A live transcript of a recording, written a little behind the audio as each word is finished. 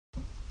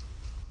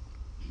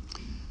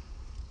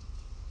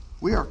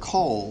We are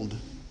called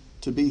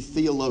to be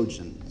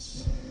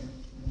theologians.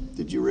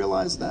 Did you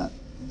realize that?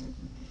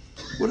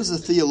 What does a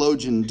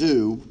theologian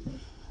do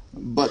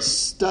but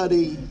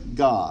study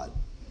God?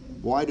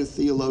 Why do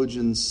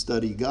theologians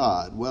study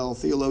God? Well,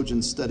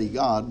 theologians study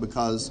God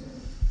because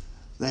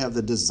they have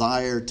the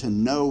desire to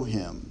know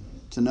Him,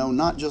 to know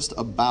not just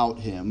about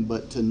Him,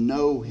 but to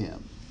know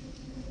Him.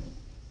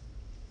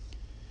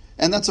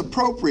 And that's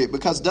appropriate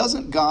because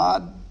doesn't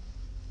God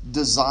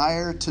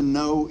desire to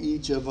know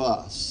each of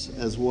us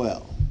as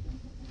well?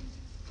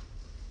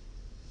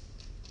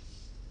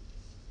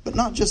 But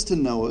not just to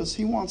know us,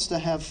 He wants to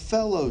have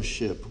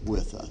fellowship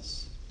with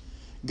us.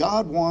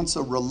 God wants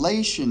a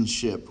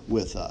relationship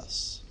with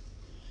us.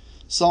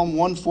 Psalm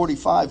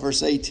 145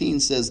 verse 18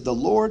 says, "The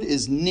Lord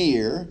is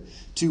near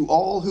to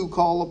all who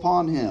call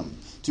upon Him,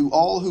 to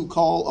all who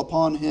call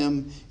upon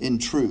Him in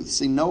truth."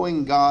 See,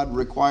 knowing God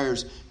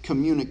requires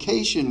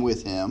communication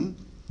with Him,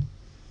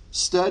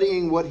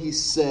 studying what He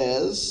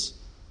says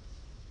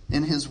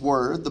in His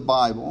Word, the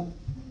Bible,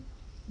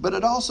 but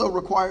it also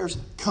requires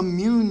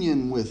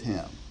communion with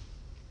Him,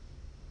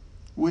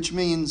 which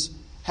means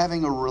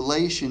having a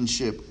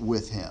relationship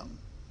with Him.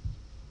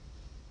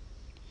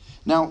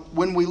 Now,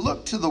 when we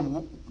look to the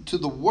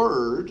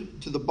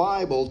Word, to the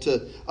Bible,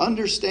 to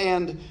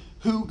understand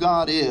who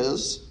God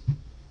is,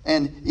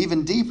 and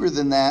even deeper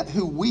than that,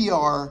 who we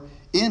are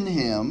in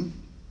Him,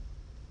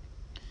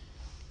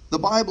 the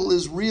Bible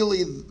is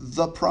really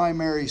the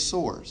primary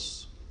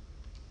source.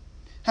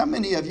 How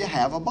many of you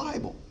have a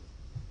Bible?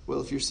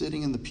 Well, if you're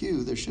sitting in the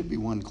pew, there should be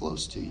one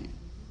close to you.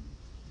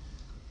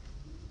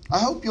 I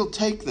hope you'll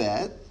take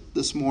that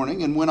this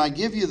morning, and when I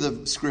give you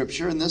the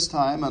scripture, and this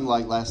time,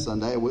 unlike last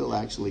Sunday, I will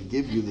actually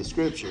give you the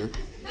scripture.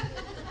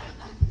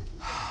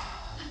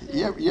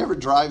 You ever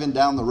driving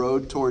down the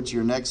road towards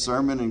your next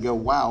sermon and go,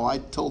 wow, I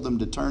told them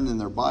to turn in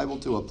their Bible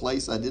to a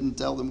place I didn't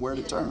tell them where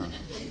to turn?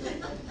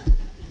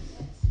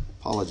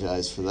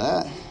 Apologize for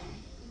that.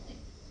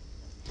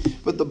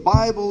 But the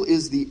Bible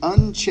is the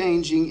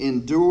unchanging,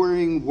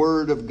 enduring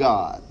Word of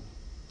God.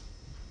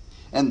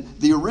 And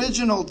the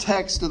original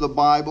text of the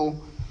Bible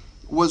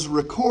was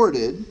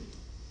recorded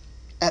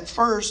at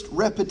first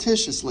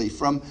repetitiously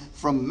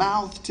from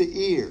mouth to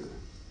ear,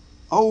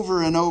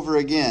 over and over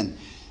again.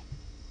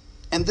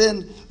 And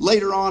then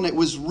later on it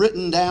was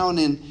written down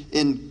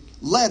in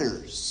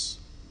letters,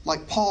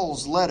 like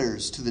Paul's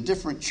letters to the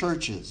different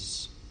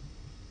churches.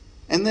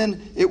 And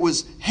then it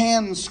was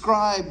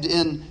hand-scribed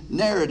in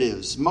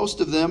narratives,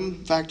 most of them,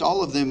 in fact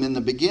all of them in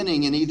the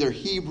beginning, in either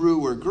Hebrew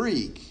or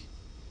Greek.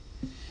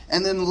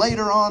 And then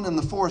later on in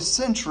the 4th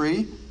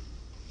century,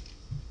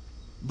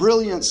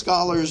 brilliant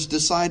scholars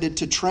decided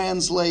to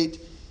translate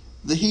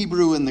the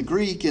Hebrew and the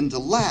Greek into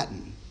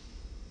Latin.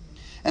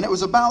 And it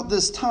was about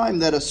this time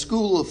that a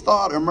school of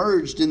thought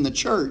emerged in the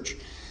church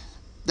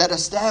that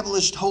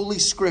established Holy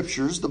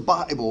Scriptures, the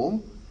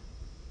Bible,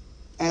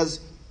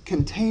 as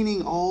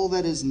containing all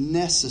that is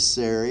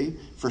necessary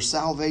for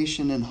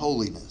salvation and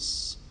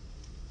holiness.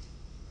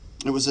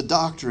 It was a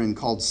doctrine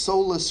called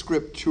sola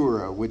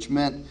scriptura, which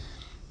meant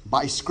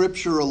by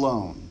Scripture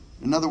alone.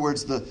 In other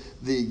words,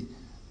 the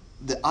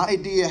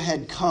idea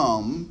had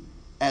come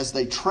as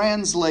they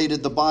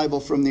translated the Bible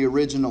from the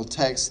original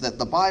text that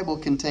the Bible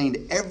contained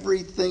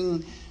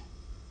everything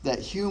that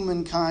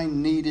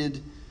humankind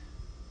needed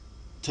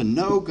to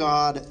know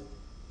God,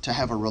 to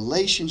have a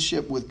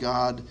relationship with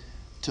God,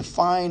 to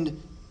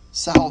find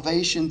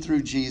salvation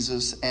through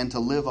Jesus, and to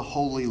live a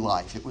holy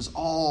life. It was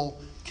all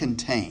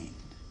contained.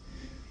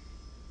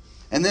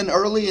 And then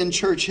early in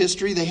church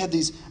history, they had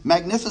these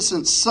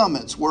magnificent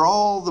summits where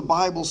all the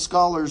Bible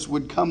scholars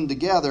would come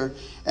together,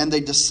 and they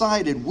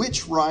decided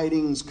which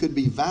writings could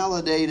be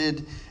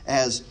validated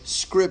as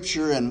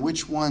Scripture and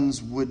which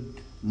ones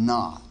would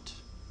not.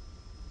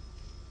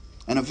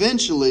 And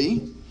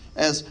eventually,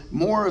 as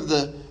more of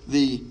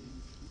the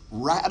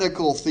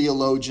radical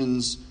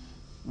theologians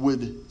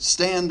would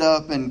stand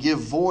up and give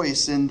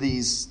voice in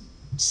these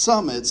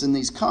summits, in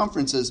these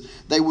conferences,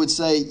 they would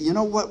say, you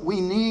know what,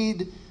 we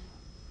need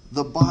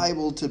the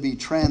Bible to be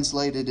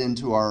translated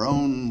into our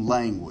own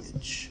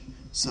language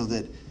so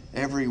that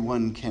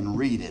everyone can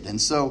read it.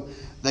 And so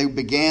they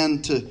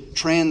began to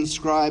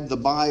transcribe the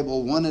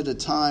Bible one at a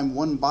time,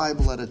 one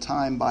Bible at a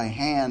time by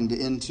hand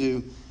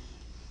into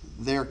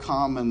their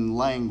common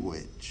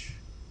language.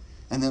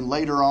 And then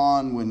later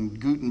on, when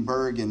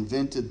Gutenberg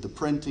invented the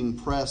printing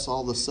press,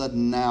 all of a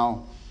sudden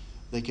now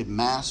they could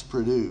mass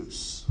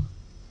produce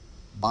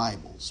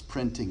Bibles,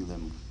 printing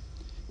them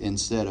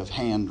instead of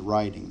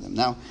handwriting them.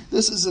 Now,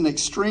 this is an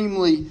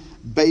extremely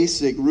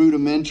basic,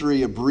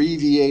 rudimentary,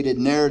 abbreviated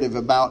narrative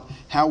about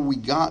how we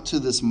got to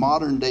this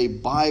modern day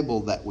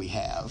Bible that we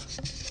have.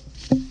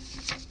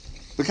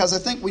 Because I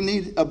think we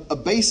need a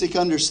basic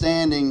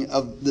understanding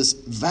of this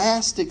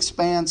vast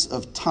expanse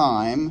of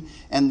time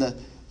and the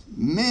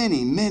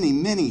many, many,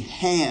 many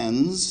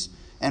hands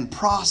and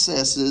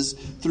processes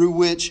through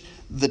which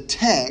the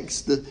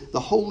text, the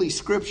Holy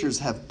Scriptures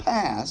have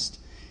passed.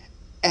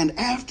 And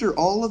after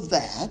all of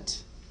that,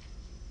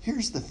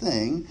 Here's the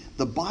thing.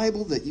 The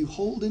Bible that you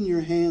hold in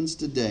your hands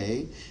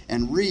today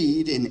and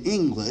read in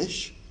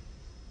English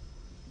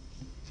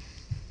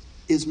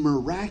is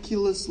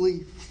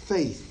miraculously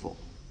faithful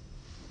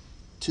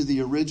to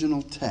the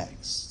original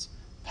text,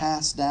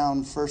 passed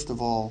down, first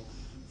of all,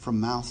 from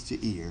mouth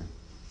to ear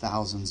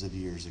thousands of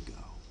years ago.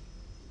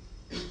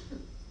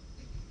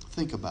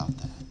 Think about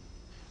that.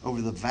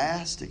 Over the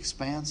vast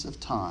expanse of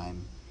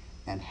time,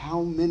 and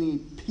how many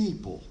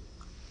people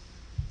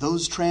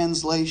those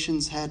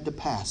translations had to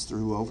pass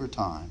through over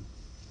time.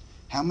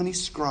 How many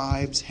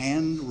scribes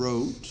hand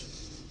wrote,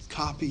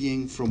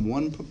 copying from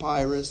one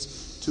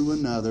papyrus to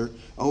another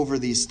over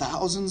these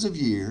thousands of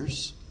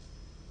years.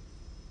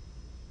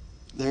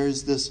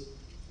 There's this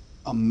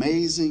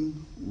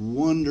amazing,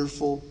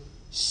 wonderful,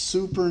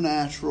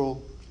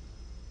 supernatural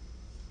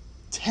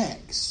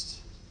text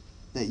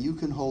that you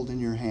can hold in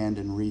your hand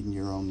and read in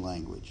your own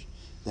language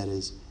that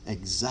is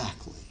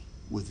exactly,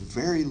 with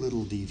very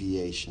little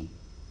deviation,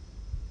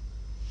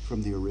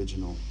 from the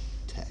original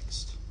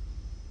text.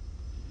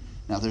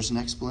 Now there's an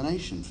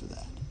explanation for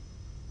that.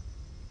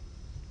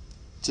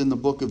 It's in the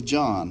book of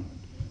John,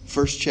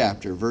 1st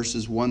chapter,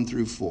 verses 1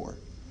 through 4.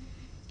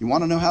 You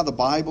want to know how the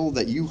Bible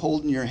that you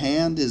hold in your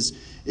hand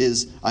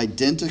is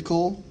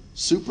identical,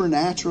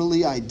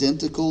 supernaturally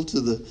identical to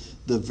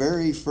the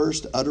very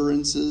first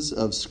utterances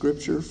of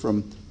Scripture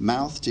from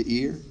mouth to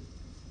ear?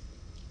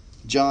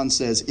 John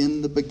says,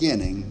 "In the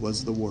beginning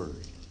was the Word.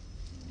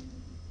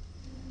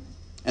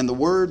 And the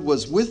Word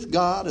was with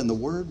God, and the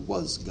Word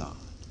was God.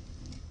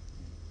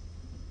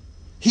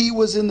 He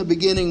was in the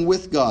beginning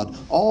with God.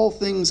 All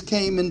things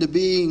came into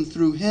being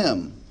through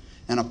Him,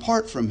 and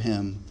apart from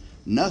Him,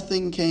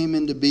 nothing came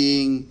into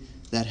being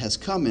that has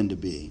come into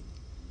being.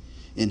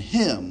 In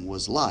Him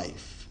was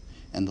life,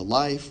 and the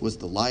life was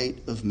the light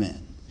of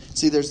men."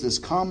 See, there's this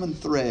common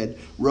thread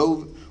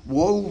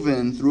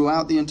woven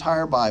throughout the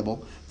entire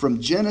Bible,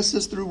 from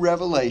Genesis through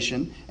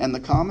Revelation, and the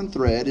common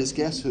thread is,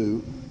 guess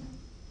who?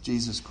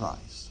 Jesus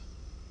Christ.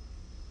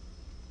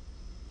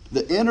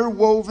 The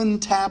interwoven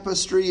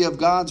tapestry of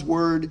God's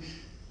Word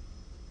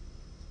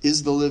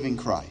is the living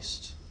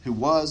Christ, who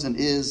was and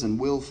is and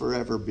will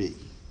forever be.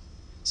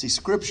 See,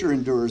 Scripture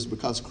endures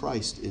because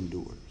Christ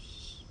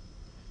endures.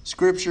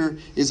 Scripture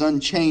is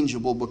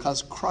unchangeable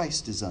because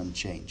Christ is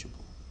unchangeable.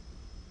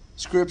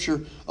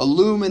 Scripture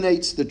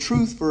illuminates the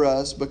truth for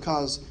us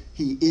because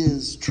He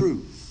is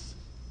truth.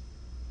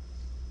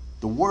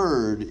 The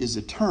Word is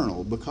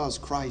eternal because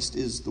Christ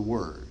is the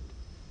Word.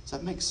 Does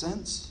that make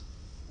sense?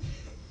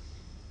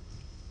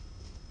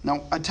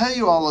 Now, I tell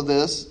you all of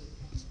this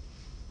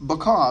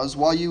because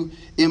while you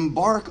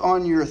embark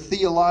on your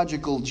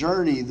theological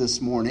journey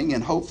this morning,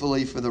 and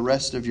hopefully for the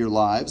rest of your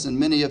lives, and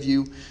many of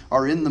you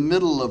are in the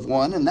middle of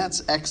one, and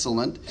that's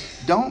excellent,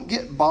 don't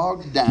get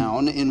bogged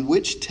down in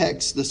which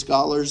text the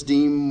scholars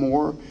deem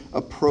more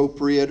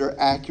appropriate or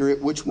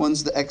accurate, which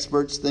ones the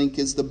experts think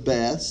is the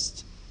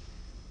best.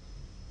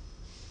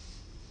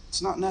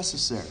 It's not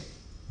necessary.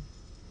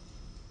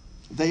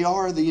 They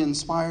are the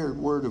inspired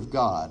Word of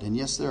God, and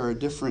yes, there are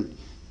different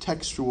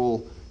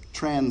textual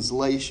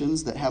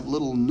translations that have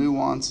little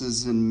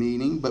nuances in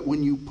meaning, but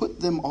when you put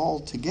them all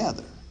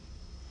together,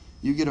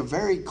 you get a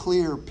very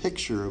clear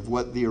picture of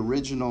what the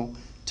original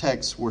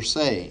texts were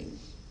saying.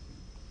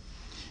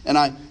 And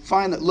I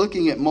find that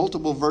looking at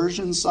multiple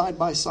versions side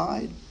by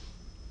side,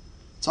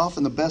 it's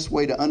often the best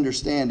way to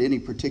understand any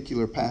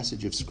particular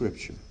passage of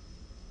Scripture.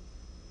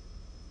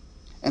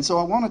 And so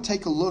I want to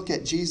take a look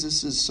at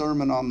Jesus'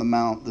 Sermon on the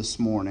Mount this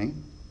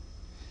morning.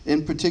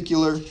 In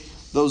particular,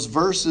 those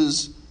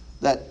verses,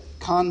 that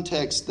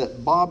context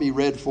that Bobby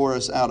read for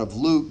us out of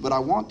Luke, but I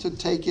want to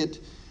take it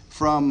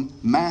from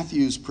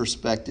Matthew's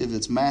perspective.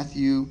 It's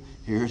Matthew,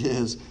 here it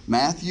is,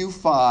 Matthew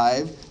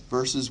 5,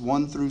 verses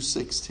 1 through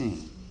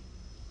 16.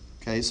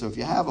 Okay, so if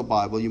you have a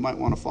Bible, you might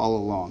want to follow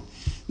along.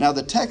 Now,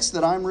 the text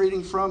that I'm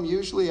reading from,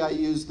 usually I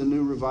use the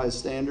New Revised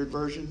Standard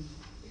Version.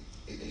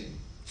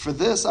 For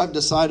this, I've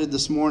decided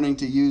this morning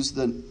to use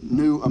the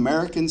New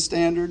American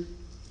Standard,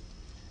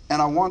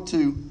 and I want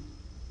to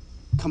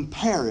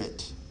compare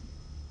it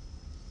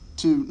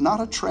to not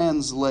a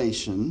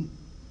translation,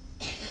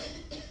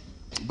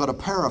 but a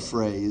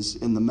paraphrase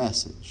in the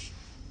Message.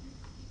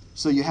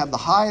 So you have the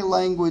high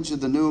language of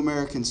the New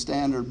American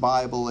Standard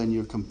Bible, and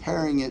you're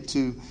comparing it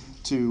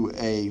to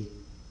a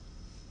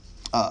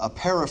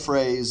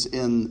paraphrase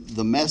in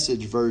the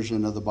Message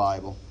version of the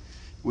Bible,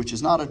 which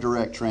is not a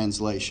direct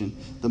translation.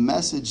 The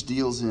Message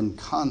deals in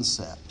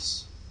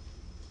concepts,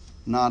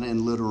 not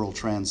in literal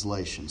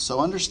translation. So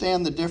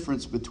understand the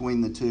difference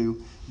between the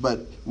two,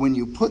 but when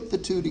you put the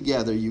two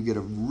together, you get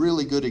a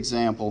really good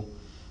example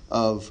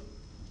of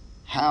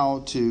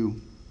how to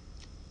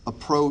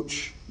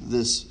approach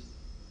this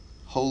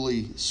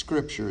Holy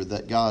Scripture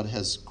that God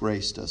has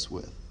graced us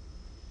with.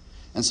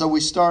 And so we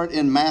start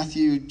in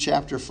Matthew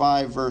chapter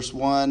 5, verse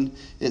 1.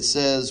 It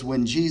says,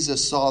 "When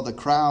Jesus saw the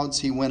crowds,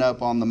 he went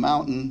up on the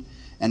mountain,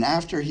 and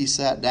after he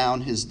sat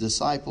down, his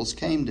disciples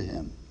came to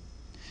him.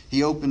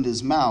 He opened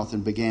his mouth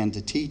and began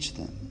to teach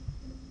them."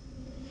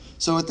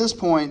 So at this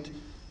point,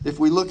 if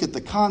we look at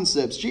the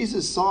concepts,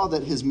 Jesus saw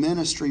that his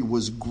ministry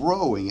was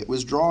growing. It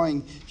was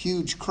drawing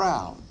huge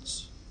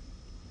crowds.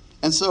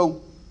 And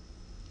so,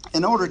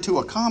 in order to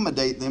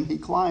accommodate them, he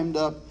climbed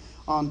up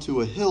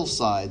onto a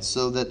hillside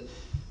so that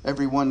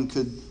everyone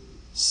could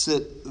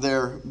sit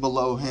there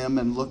below him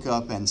and look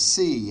up and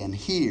see and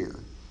hear.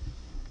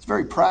 It's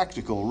very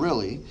practical,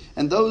 really.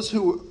 And those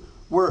who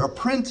were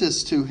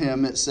apprenticed to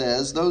him, it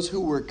says, those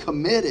who were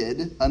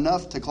committed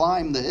enough to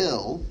climb the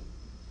hill,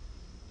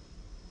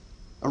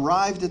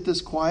 arrived at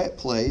this quiet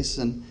place,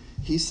 and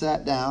he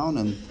sat down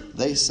and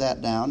they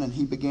sat down, and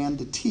he began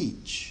to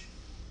teach.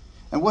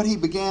 And what he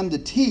began to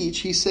teach,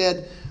 he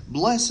said,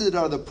 "Blessed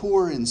are the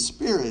poor in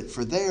spirit,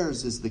 for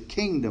theirs is the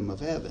kingdom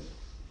of heaven."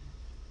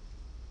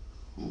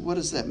 What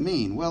does that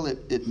mean? Well,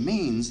 it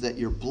means that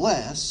you're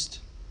blessed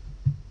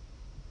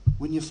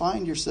when you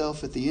find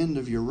yourself at the end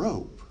of your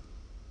rope.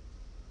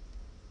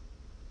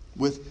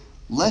 With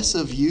less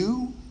of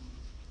you,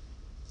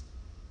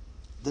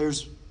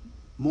 there's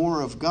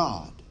more of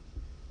God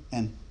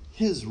and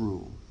His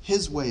rule,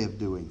 His way of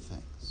doing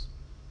things.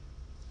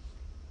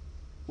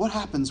 What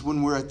happens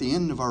when we're at the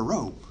end of our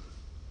rope?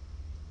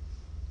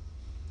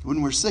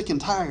 When we're sick and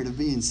tired of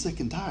being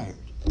sick and tired?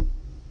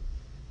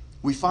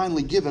 We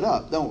finally give it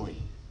up, don't we?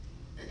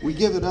 We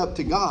give it up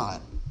to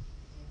God.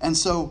 And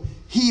so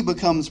He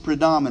becomes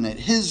predominant.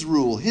 His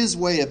rule, His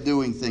way of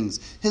doing things,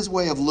 His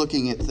way of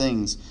looking at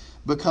things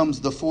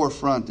becomes the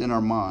forefront in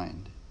our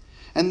mind.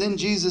 And then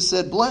Jesus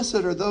said, "Blessed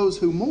are those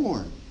who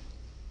mourn,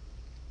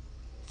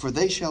 for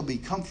they shall be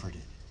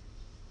comforted."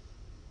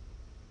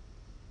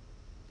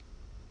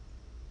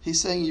 He's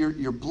saying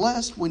you're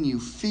blessed when you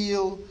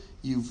feel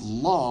you've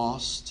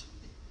lost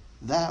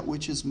that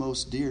which is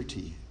most dear to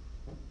you.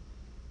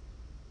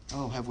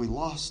 Oh, have we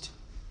lost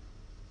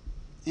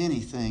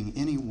anything,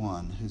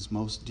 anyone who's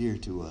most dear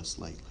to us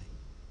lately?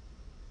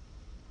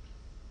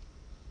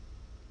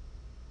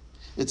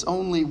 It's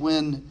only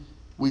when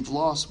we've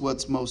lost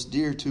what's most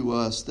dear to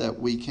us that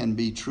we can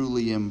be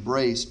truly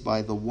embraced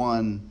by the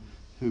one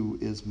who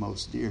is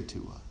most dear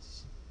to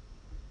us.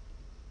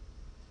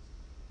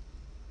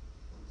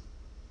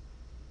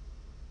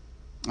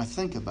 I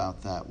think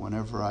about that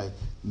whenever I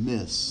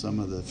miss some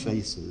of the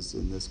faces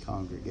in this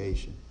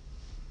congregation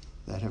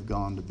that have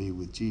gone to be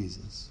with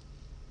Jesus.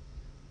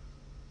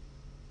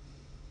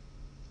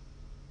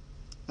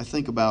 I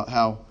think about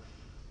how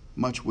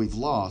much we've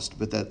lost,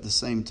 but at the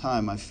same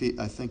time, I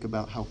think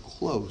about how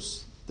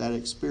close that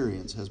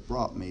experience has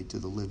brought me to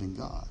the living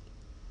God.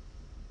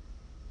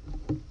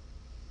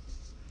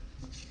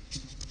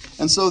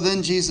 And so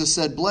then Jesus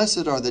said,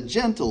 "Blessed are the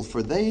gentle,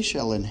 for they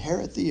shall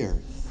inherit the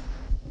earth."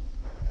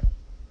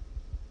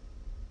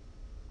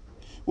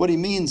 What he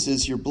means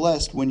is you're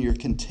blessed when you're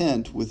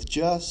content with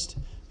just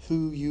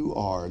who you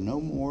are,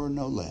 no more,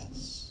 no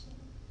less.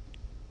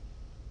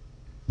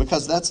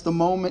 Because that's the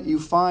moment you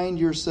find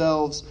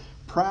yourselves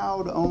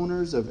proud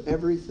owners of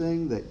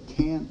everything that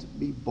can't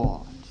be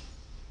bought.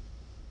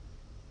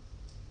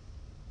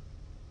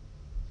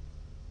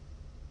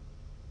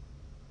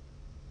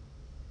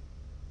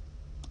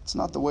 It's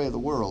not the way of the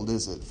world,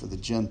 is it, for the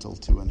gentle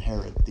to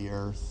inherit the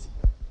earth?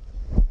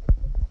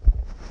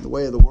 The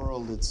way of the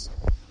world, it's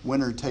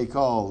winner take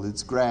all.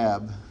 It's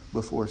grab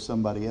before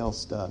somebody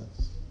else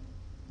does.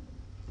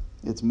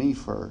 It's me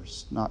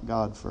first, not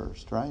God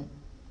first, right?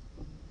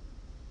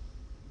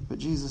 But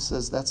Jesus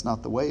says that's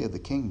not the way of the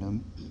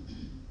kingdom.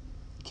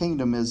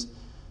 Kingdom is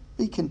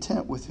be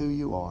content with who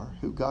you are,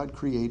 who God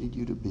created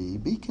you to be.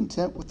 Be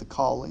content with the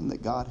calling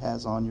that God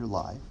has on your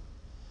life.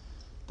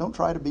 Don't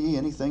try to be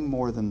anything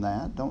more than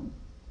that. Don't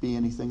be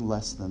anything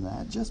less than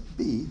that. Just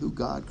be who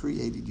God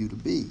created you to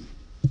be.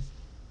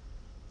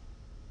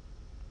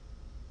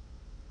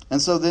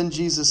 And so then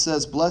Jesus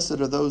says,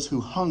 "Blessed are those who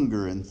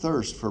hunger and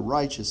thirst for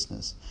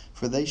righteousness,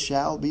 for they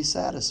shall be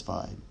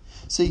satisfied."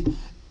 See,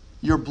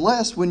 you're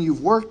blessed when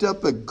you've worked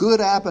up a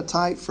good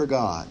appetite for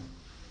God.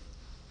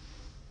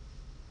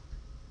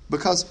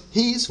 Because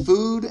He's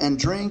food and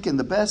drink and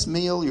the best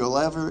meal you'll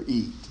ever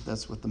eat.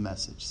 That's what the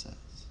Message says.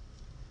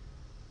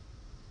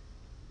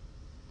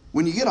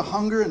 When you get a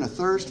hunger and a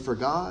thirst for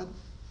God,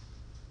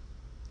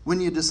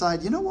 when you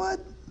decide, you know what?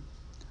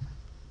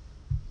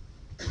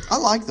 I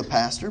like the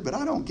pastor, but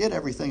I don't get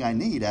everything I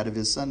need out of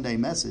his Sunday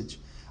message.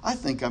 I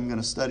think I'm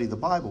going to study the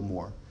Bible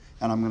more,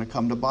 and I'm going to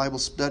come to Bible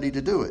study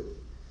to do it.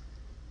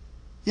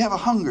 You have a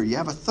hunger, you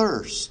have a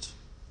thirst.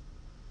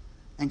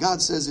 And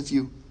God says if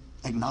you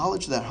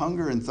acknowledge that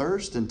hunger and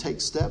thirst and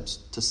take steps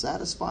to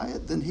satisfy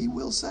it, then He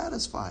will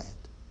satisfy it.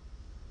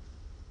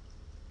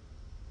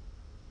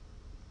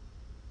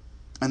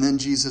 And then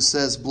Jesus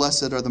says,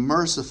 "Blessed are the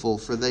merciful,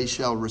 for they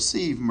shall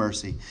receive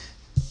mercy."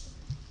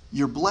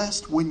 You're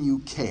blessed when you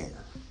care.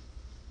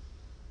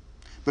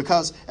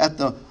 Because at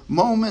the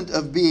moment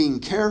of being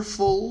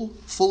careful,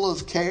 full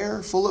of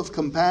care, full of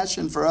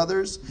compassion for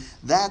others,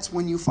 that's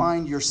when you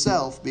find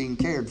yourself being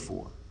cared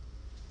for.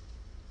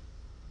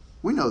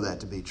 We know that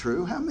to be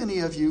true. How many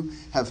of you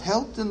have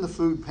helped in the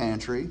food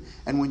pantry,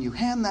 and when you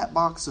hand that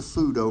box of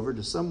food over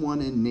to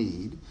someone in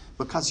need,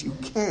 because you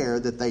care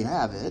that they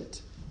have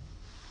it,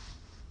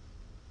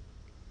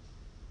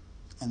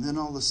 And then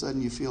all of a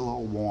sudden you feel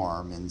all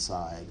warm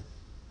inside,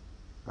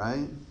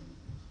 right?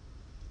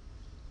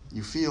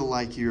 You feel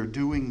like you're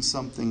doing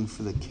something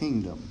for the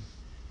kingdom.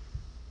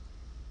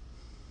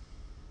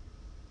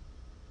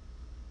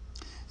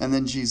 And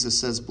then Jesus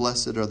says,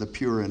 blessed are the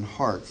pure in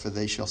heart, for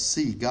they shall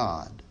see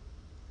God.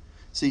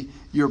 See,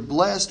 you're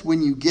blessed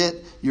when you get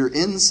your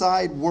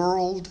inside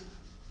world,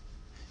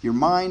 your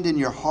mind and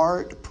your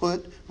heart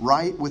put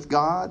right with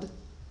God.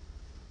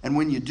 And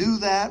when you do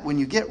that, when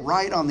you get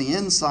right on the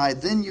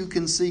inside, then you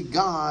can see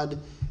God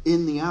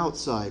in the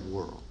outside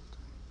world.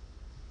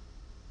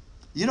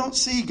 You don't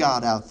see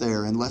God out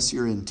there unless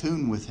you're in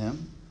tune with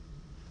Him.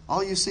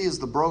 All you see is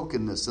the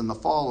brokenness and the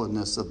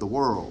fallenness of the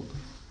world.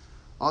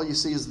 All you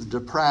see is the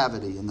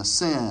depravity and the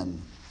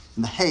sin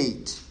and the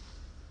hate.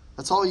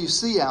 That's all you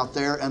see out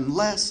there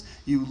unless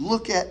you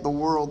look at the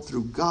world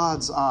through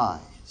God's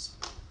eyes.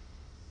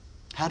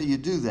 How do you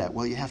do that?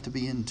 Well, you have to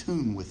be in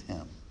tune with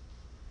Him.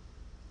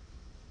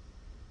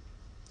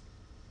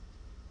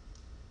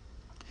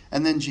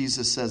 And then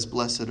Jesus says,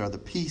 blessed are the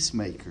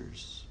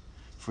peacemakers,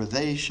 for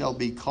they shall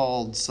be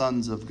called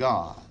sons of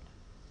God.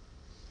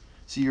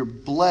 So you're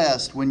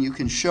blessed when you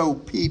can show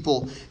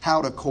people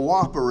how to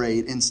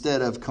cooperate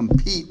instead of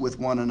compete with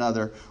one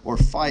another or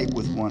fight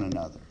with one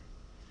another.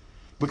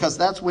 Because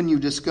that's when you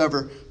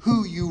discover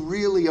who you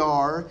really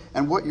are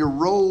and what your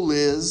role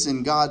is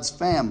in God's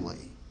family.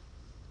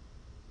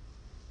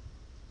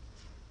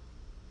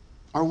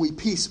 Are we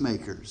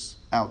peacemakers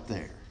out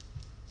there?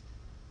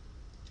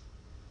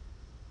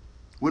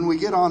 When we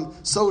get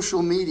on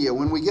social media,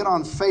 when we get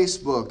on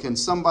Facebook and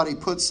somebody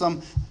puts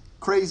some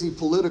crazy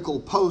political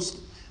post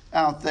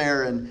out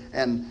there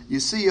and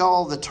you see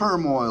all the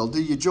turmoil, do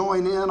you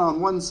join in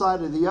on one side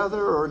or the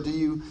other, or do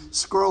you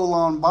scroll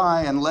on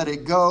by and let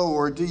it go,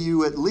 or do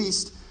you at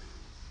least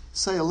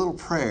say a little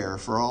prayer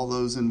for all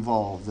those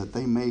involved that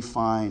they may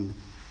find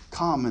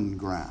common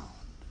ground,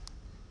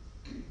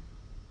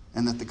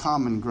 and that the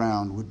common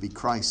ground would be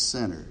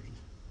Christ-centered,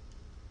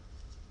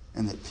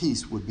 and that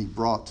peace would be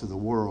brought to the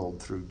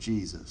world through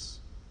Jesus?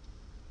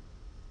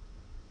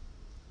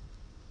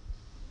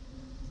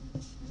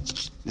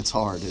 It's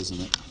hard,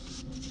 isn't it?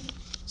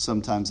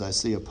 Sometimes I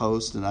see a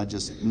post and I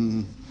just,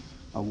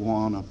 I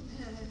want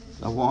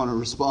to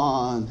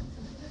respond.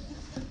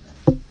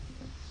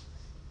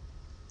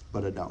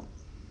 But I don't.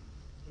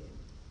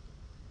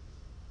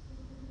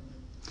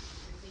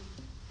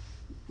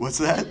 What's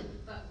that?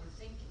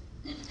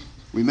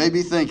 We may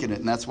be thinking it,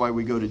 and that's why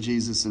we go to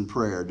Jesus in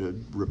prayer,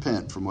 to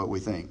repent from what we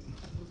think.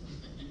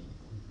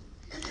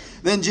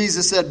 Then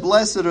Jesus said,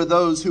 blessed are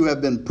those who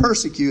have been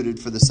persecuted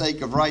for the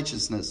sake of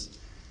righteousness,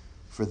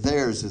 for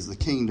theirs is the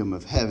kingdom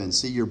of heaven.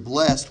 See, you're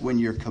blessed when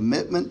your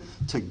commitment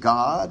to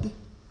God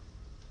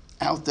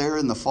out there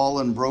in the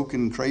fallen,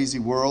 broken, crazy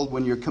world,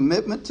 when your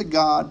commitment to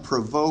God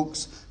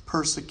provokes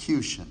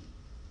persecution.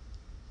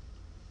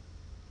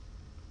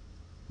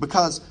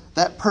 Because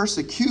that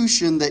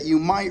persecution that you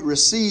might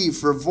receive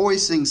for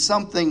voicing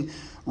something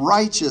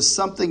righteous,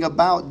 something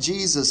about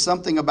Jesus,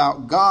 something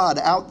about God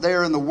out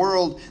there in the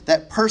world,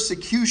 that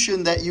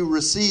persecution that you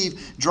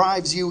receive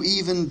drives you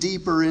even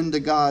deeper into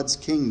God's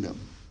kingdom.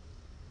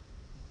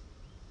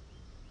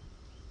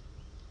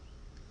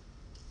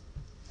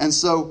 And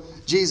so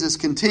Jesus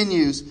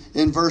continues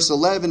in verse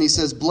 11. He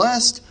says,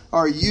 blessed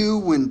are you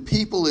when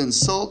people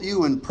insult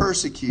you and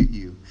persecute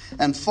you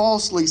and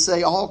falsely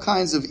say all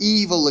kinds of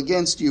evil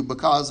against you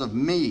because of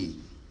me.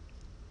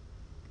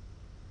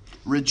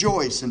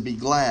 Rejoice and be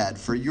glad,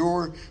 for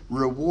your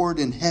reward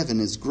in heaven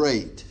is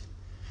great.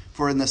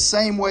 For in the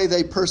same way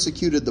they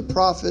persecuted the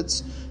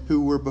prophets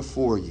who were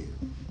before you.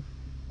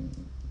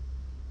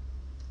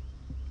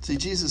 See,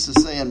 Jesus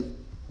is saying,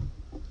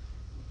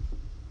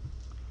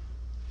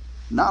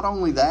 not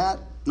only that,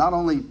 not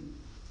only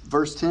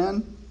verse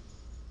 10,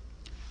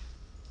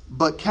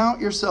 but count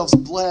yourselves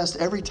blessed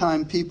every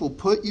time people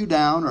put you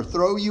down or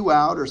throw you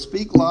out or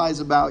speak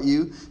lies about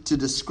you to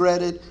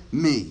discredit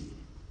me.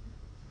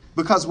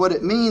 Because what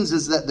it means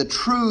is that the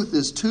truth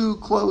is too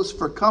close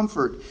for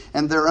comfort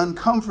and they're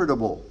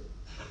uncomfortable.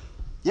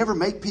 You ever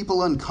make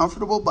people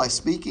uncomfortable by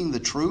speaking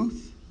the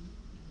truth?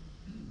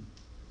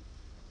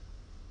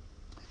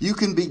 You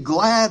can be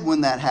glad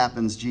when that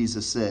happens,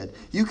 Jesus said.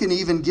 You can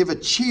even give a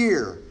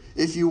cheer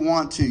if you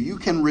want to. You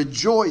can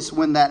rejoice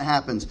when that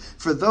happens.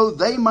 For though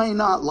they may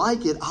not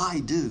like it, I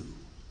do.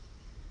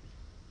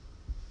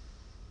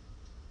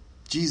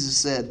 Jesus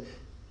said,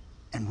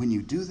 and when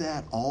you do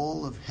that,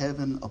 all of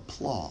heaven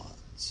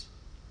applauds.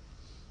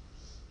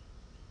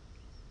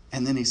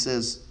 And then he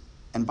says,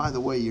 and by the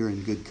way, you're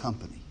in good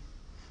company.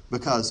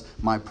 Because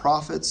my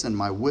prophets and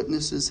my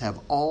witnesses have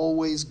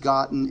always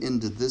gotten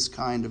into this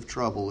kind of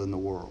trouble in the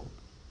world.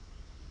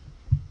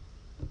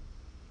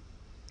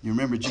 You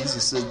remember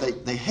Jesus said,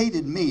 they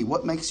hated me.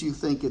 What makes you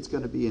think it's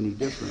going to be any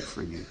different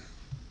for you?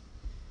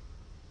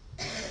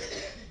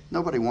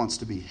 Nobody wants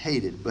to be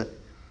hated, but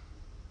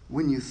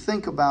when you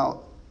think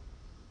about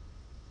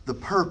the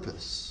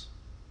purpose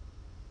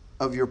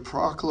of your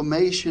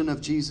proclamation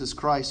of Jesus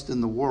Christ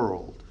in the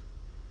world,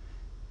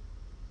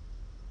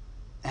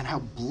 And how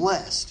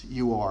blessed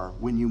you are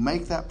when you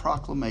make that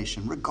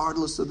proclamation,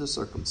 regardless of the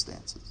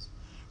circumstances,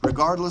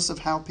 regardless of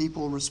how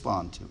people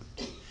respond to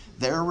it.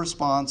 Their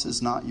response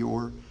is not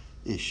your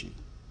issue.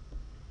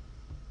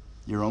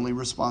 Your only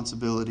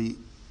responsibility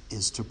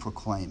is to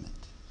proclaim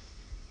it.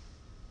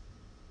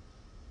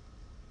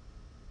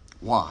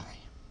 Why?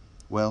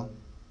 Well,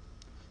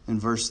 in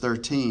verse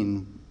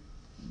 13,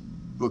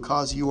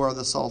 because you are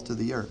the salt of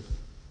the earth.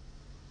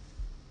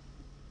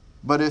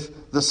 But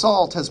if the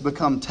salt has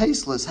become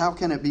tasteless, how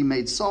can it be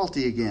made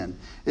salty again?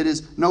 It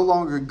is no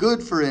longer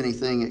good for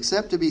anything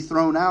except to be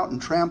thrown out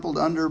and trampled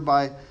under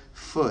by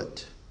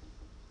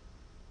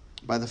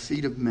the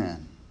feet of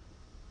men.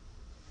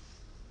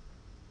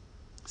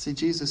 See,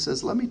 Jesus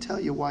says, let me tell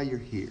you why you're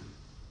here.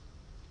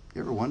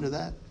 You ever wonder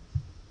that?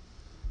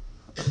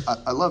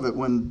 I love it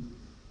when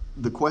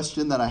the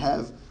question that I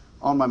have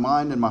on my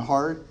mind and my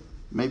heart,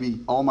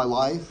 maybe all my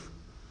life,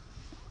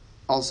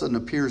 all of a sudden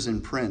appears in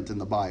print in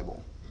the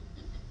Bible.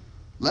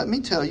 Let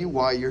me tell you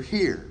why you're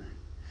here.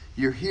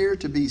 You're here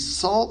to be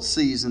salt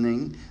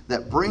seasoning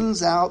that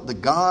brings out the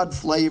God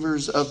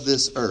flavors of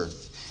this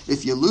earth.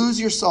 If you lose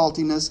your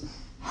saltiness,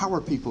 how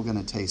are people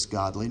going to taste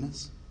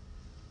godliness?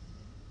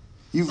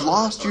 You've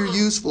lost your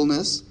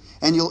usefulness,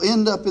 and you'll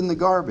end up in the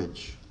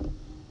garbage.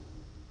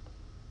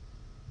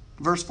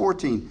 Verse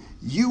 14,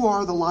 you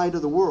are the light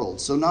of the world.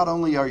 So not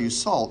only are you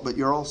salt, but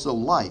you're also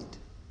light.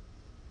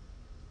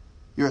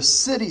 You're a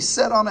city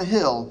set on a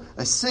hill.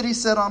 A city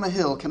set on a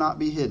hill cannot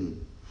be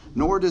hidden.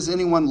 Nor does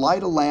anyone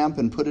light a lamp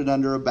and put it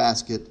under a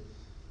basket,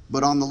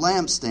 but on the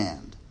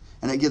lampstand,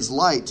 and it gives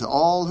light to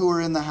all who are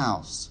in the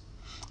house.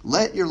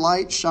 Let your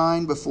light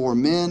shine before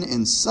men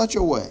in such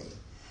a way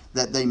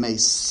that they may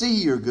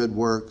see your good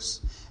works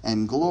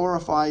and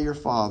glorify your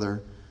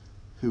Father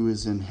who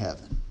is in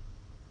heaven.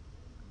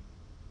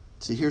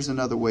 See, here's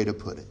another way to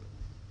put it.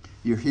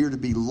 You're here to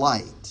be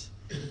light,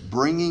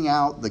 bringing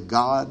out the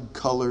God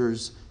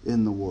colors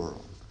in the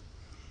world.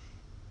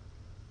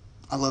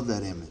 I love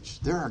that image.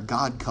 There are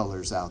God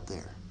colors out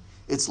there.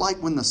 It's like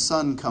when the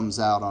sun comes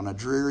out on a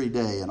dreary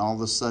day and all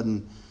of a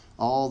sudden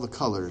all the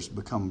colors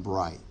become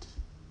bright.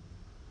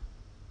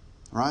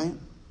 Right?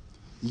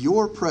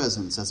 Your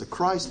presence as a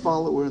Christ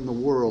follower in the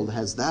world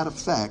has that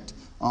effect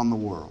on the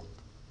world.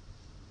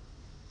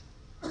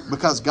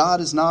 Because God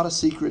is not a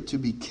secret to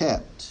be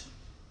kept.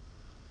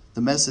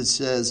 The message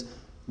says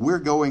we're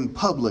going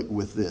public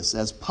with this,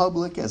 as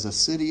public as a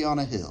city on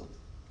a hill.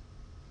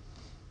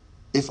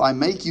 If I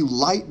make you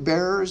light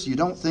bearers, you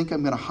don't think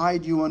I'm going to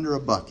hide you under a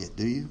bucket,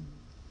 do you?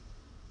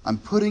 I'm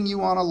putting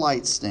you on a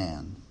light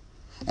stand.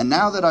 And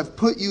now that I've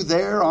put you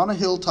there on a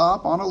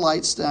hilltop, on a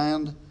light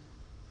stand,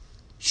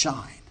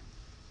 shine.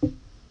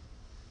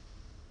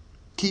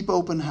 Keep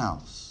open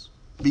house.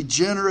 Be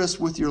generous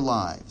with your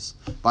lives.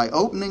 By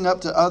opening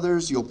up to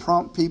others, you'll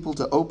prompt people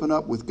to open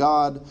up with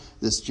God,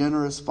 this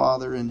generous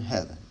Father in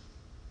heaven.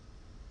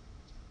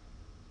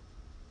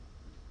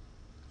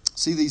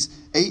 See, these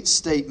 8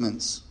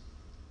 statements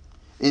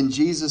in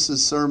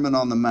Jesus' Sermon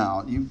on the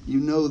Mount, you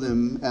know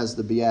them as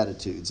the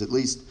Beatitudes. At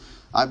least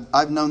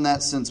I've known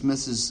that since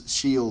Mrs.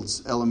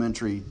 Shields'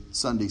 elementary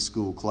Sunday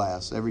school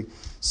class. Every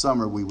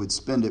summer we would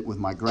spend it with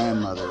my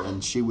grandmother,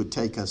 and she would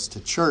take us to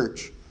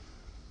church.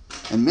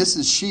 And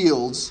Mrs.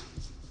 Shields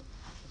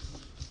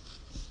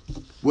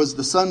was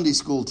the Sunday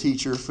school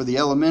teacher for the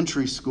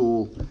elementary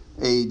school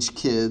age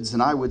kids,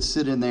 and I would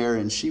sit in there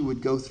and she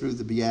would go through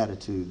the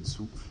Beatitudes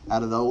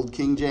out of the old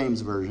King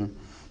James Version.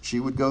 She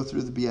would go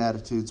through the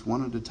Beatitudes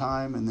one at a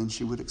time, and then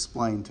she would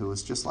explain to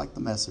us, just like the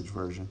Message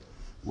version,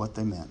 what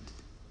they meant.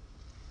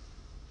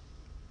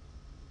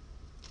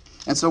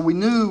 And so we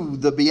knew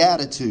the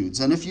Beatitudes.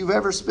 And if you've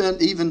ever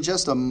spent even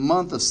just a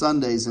month of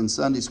Sundays in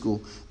Sunday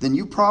school, then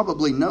you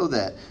probably know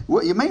that.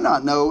 What you may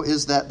not know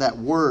is that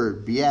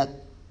word,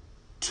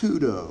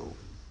 beatudo.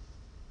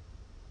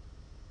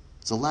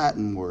 It's a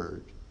Latin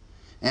word.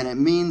 And it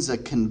means a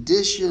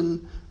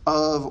condition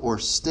of or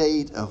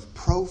state of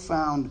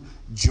profound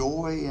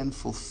joy and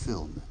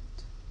fulfillment.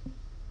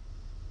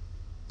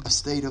 A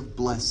state of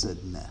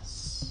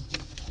blessedness.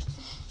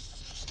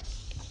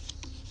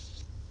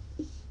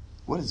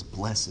 What is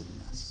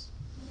blessedness?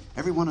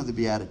 Every one of the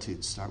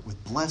Beatitudes start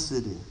with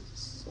blessed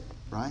is,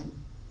 right?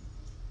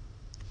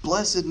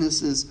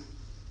 Blessedness is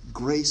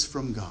grace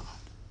from God.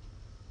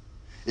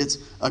 It's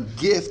a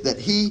gift that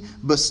He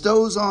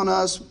bestows on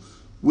us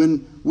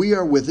when we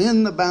are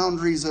within the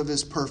boundaries of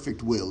His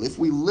perfect will. If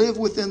we live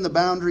within the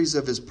boundaries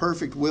of His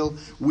perfect will,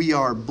 we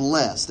are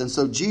blessed. And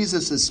so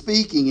Jesus is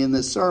speaking in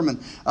this sermon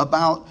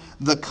about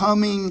the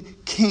coming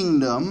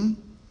kingdom,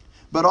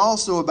 but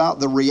also about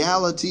the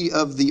reality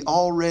of the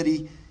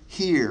already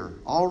here,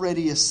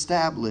 already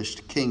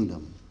established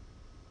kingdom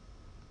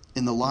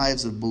in the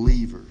lives of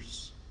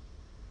believers.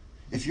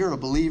 If you're a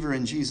believer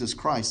in Jesus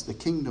Christ, the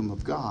kingdom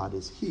of God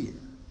is here.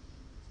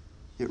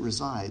 It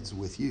resides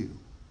with you.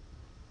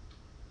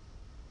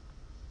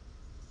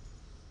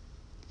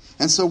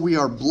 And so we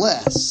are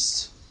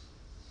blessed.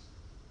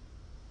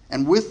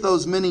 And with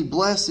those many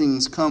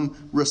blessings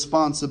come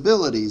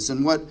responsibilities.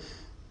 And what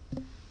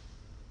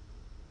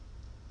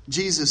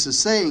Jesus is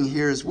saying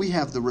here is we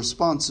have the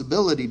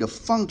responsibility to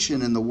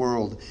function in the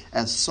world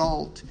as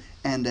salt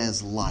and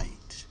as light.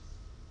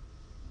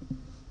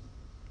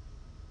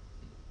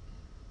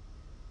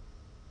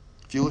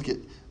 If you look at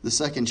the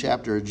second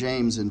chapter of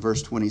James in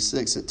verse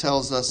 26, it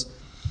tells us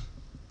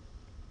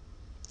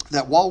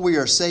that while we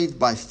are saved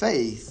by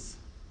faith,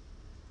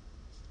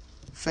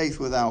 faith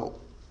without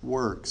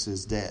works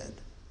is dead.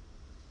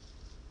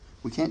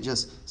 We can't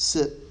just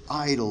sit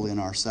idle in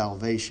our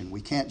salvation.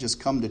 We can't just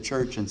come to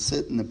church and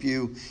sit in the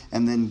pew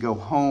and then go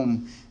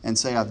home and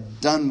say,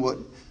 I've done what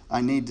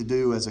I need to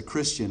do as a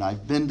Christian.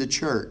 I've been to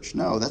church.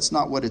 No, that's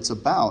not what it's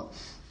about.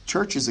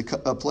 Church is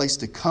a place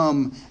to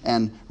come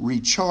and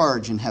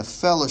recharge and have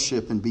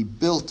fellowship and be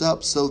built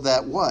up so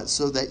that what?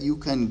 So that you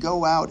can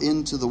go out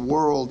into the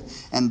world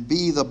and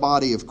be the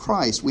body of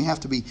Christ. We have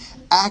to be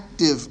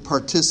active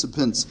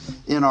participants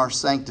in our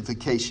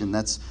sanctification.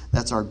 That's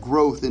our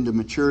growth into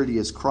maturity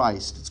as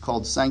Christ. It's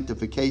called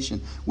sanctification.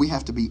 We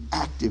have to be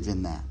active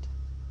in that.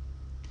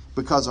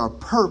 Because our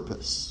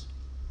purpose,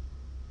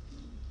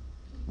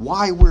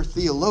 why we're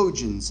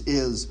theologians,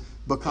 is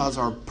because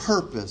our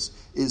purpose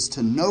is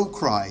to know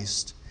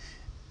Christ,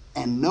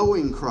 and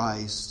knowing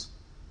Christ,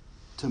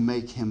 to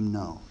make Him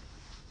known.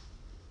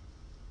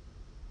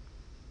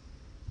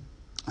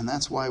 And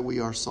that's why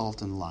we are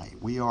salt and light.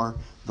 We are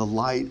the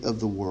light of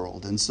the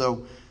world. And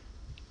so,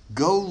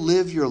 go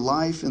live your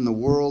life in the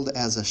world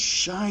as a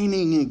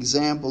shining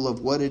example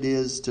of what it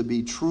is to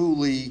be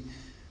truly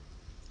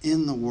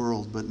in the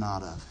world, but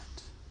not of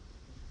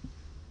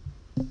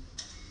it.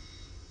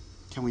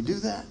 Can we do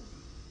that?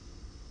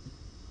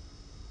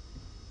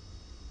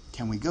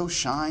 Can we go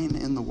shine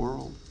in the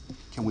world?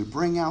 Can we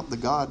bring out the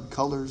God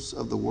colors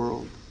of the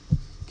world?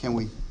 Can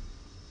we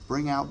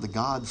bring out the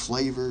God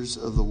flavors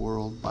of the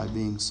world by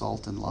being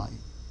salt and light?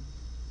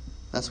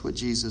 That's what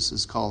Jesus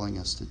is calling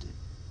us to do.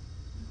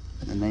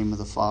 In the name of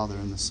the Father,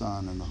 and the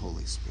Son, and the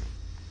Holy Spirit.